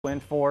win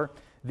for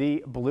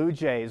the Blue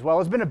Jays. Well,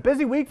 it's been a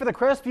busy week for the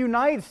Crestview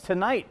Knights.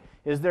 Tonight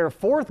is their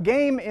fourth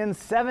game in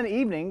 7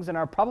 evenings and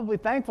are probably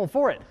thankful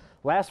for it.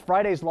 Last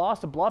Friday's loss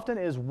to Bluffton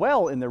is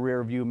well in the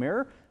rearview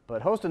mirror,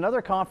 but host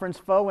another conference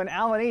foe in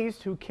Allen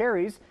East who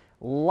carries,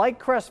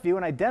 like Crestview,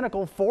 an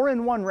identical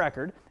 4-1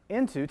 record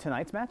into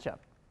tonight's matchup.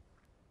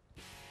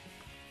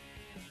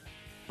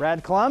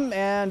 Brad Klum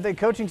and the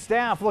coaching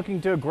staff looking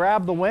to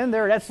grab the win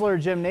there at Etzler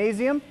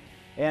Gymnasium.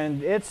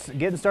 And it's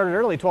getting started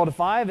early,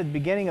 12-5 at the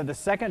beginning of the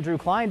second. Drew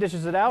Klein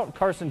dishes it out.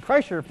 Carson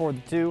Kreischer for the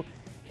 2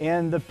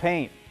 in the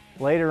paint.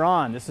 Later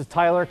on, this is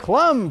Tyler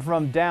Klum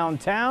from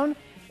downtown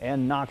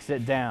and knocks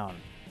it down.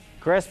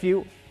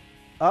 Crestview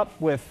up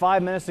with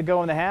 5 minutes to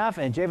go in the half,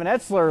 and Javen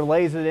Etzler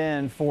lays it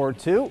in for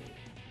 2.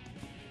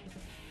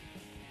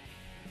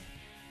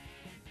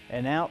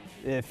 And now,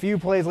 a few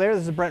plays later,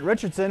 this is Brent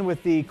Richardson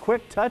with the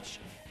quick touch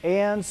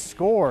and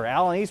score.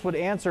 Allen East would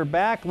answer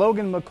back.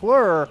 Logan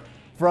McClure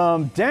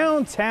from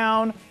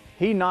downtown,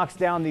 he knocks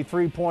down the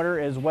three-pointer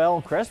as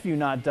well. Crestview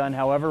not done,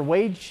 however.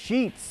 Wade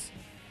Sheets,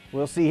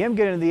 we'll see him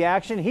get into the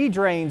action. He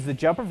drains the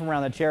jumper from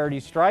around the charity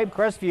stripe.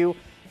 Crestview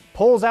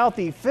pulls out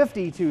the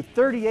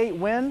 50-38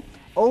 win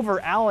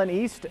over Allen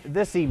East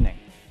this evening.